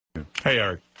Hey,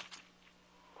 Eric.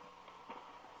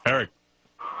 Eric.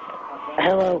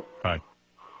 Hello. Hi.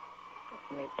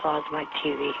 Let me pause my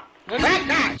TV. What are you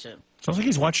watching? Sounds like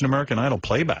he's watching American Idol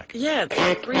playback. Yeah,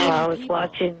 it's three I was people.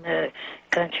 watching the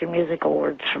Country Music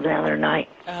Awards from the other night.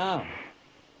 Oh.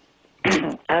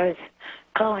 I was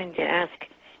calling to ask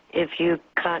if you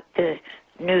caught the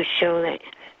new show that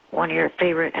one of your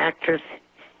favorite actors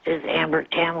is Amber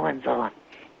Tamlin's on.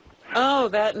 Oh,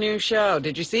 that new show.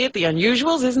 Did you see it? The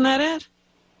Unusuals, isn't that it?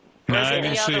 Or No, is I it didn't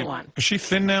the see other it. one? Is she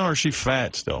thin now or is she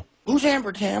fat still? Who's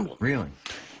Amber Tamblyn? Really?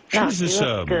 No, She's she this,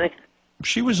 looks good.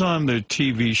 She was on the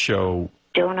TV show,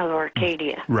 Joan of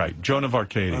Arcadia. right, Joan of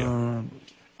Arcadia.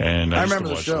 And I used remember to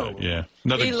the watch show. that,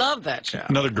 yeah. He loved that show.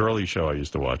 Another girly show I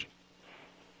used to watch.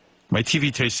 My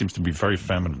TV taste seems to be very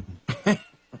feminine.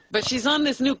 But she's on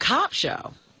this new cop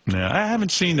show. Yeah, I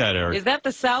haven't seen that, Eric. Is that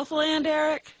the Southland,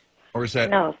 Eric? Or is that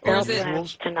No, Or is it- Southland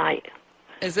tonight.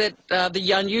 Is it the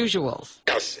Unusuals?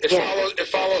 Yes, it Yeah.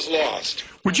 follows Lost.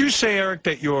 Would you say, Eric,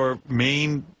 that your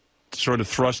main sort of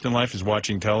thrust in life is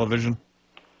watching television?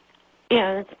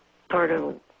 Yeah, that's part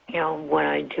of, what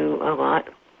I do a lot.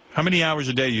 How many hours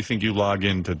a day do you think you log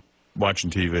into watching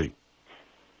TV?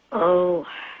 Oh,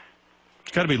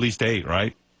 It's got to be at least 8,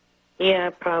 right? yeah,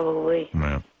 probably.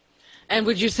 Yeah. And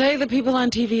would you say the people on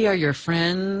TV are your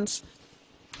friends?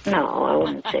 No, I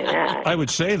wouldn't say that. I would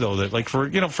say, though, that, like,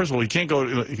 first of all, he can't go,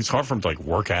 it's hard for him to, like,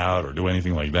 work out or do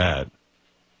anything like that.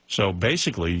 So,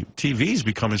 basically, TV's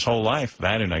become his whole life.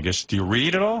 That, and I guess, do you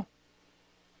read at all?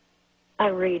 I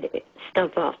read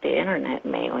stuff off the internet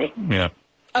mainly. Yeah.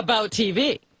 About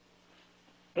TV?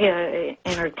 Yeah,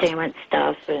 entertainment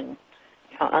stuff and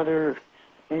other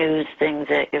news things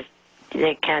that if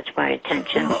they catch my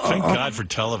attention. Thank God for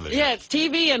television. Yeah, it's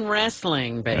TV and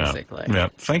wrestling, basically. Yeah.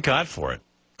 Thank God for it.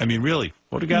 I mean, really,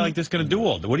 what a guy like this going to do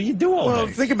all day? What do you do all Well,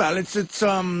 day? think about it. It's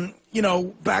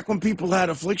back when people had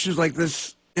afflictions like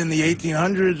this in the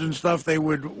 1800s and stuff, they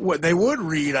would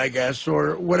read, I guess,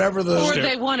 or whatever the. Or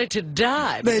they wanted to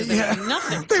die because there was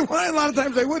nothing. A lot of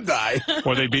times they would die.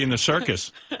 Or they'd be in the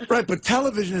circus. Right, but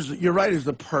television you're right, is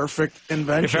the perfect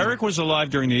invention. If Eric was alive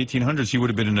during the 1800s, he would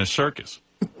have been in a circus.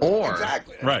 Or,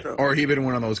 Exactly. that's Right. true. or he'd been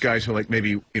one of those guys who, like,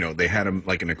 maybe, they had him,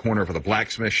 like, in a corner for the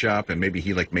blacksmith shop, and maybe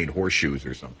he, like, made horseshoes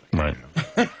or something. Right.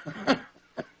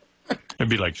 It'd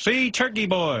be like, see, Turkey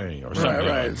Boy, or something.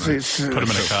 Right. See, Put him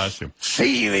in a costume.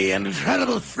 See the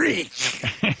incredible freak.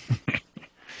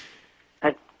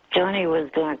 Johnny was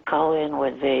going to call in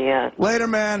with a Later,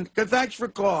 man. Good. Thanks for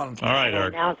calling. All right,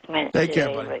 Eric. announcement Take care,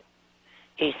 today, buddy. but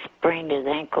he sprained his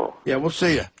ankle. Yeah, we'll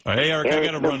see you. Hey, Eric, I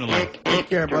got to run a little. Take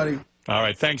care, buddy. All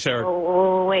right, thanks, Eric.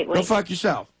 Oh, wait. Go fuck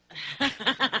yourself.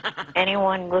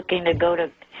 Anyone looking to go to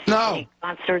No. any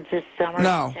concerts this summer?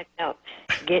 No. Check out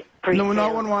Get Pre No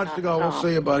one wants to go. We'll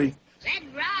see you, buddy.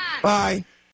 Bye.